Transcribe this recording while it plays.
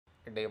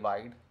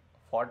divide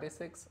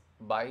 46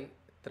 by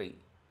 3.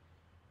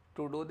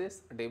 To do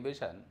this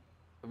division,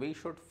 we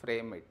should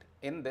frame it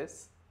in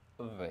this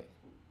way.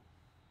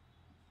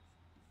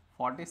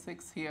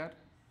 46 here,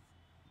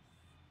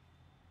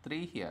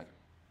 3 here.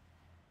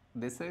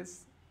 This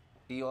is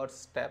your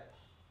step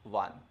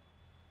 1.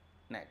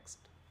 Next,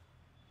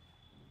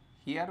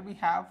 here we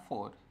have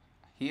 4,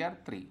 here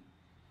 3.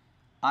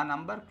 A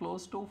number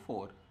close to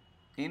 4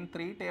 in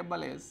 3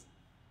 table is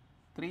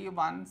 3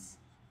 ones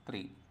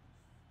 3.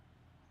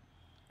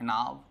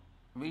 Now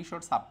we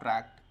should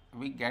subtract,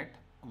 we get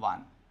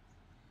 1.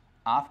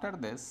 After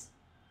this,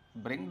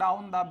 bring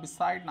down the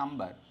beside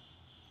number,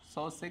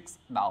 so 6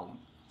 down,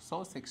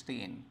 so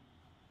 16.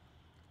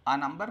 A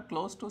number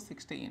close to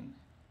 16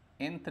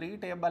 in 3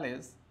 table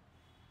is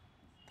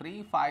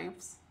 3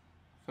 5s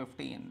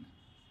 15.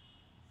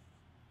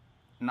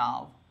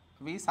 Now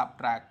we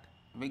subtract,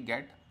 we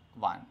get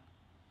 1.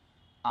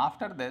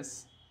 After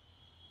this,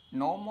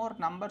 no more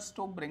numbers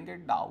to bring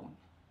it down.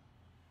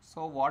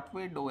 So what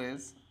we do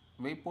is,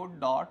 we put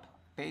dot,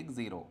 take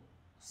 0,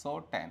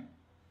 so 10.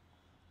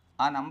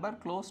 A number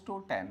close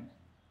to 10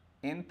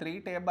 in 3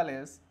 table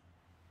is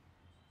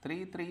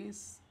 3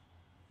 3s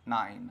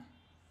 9.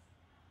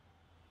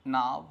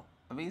 Now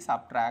we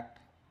subtract,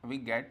 we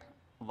get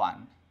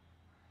 1.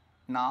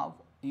 Now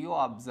you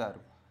observe,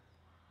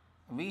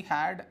 we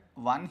had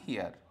 1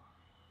 here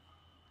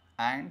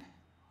and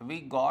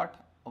we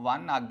got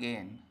 1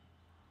 again.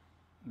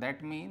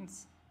 That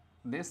means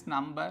this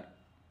number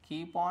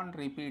keep on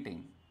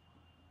repeating.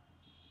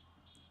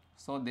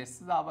 So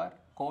this is our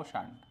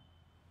quotient.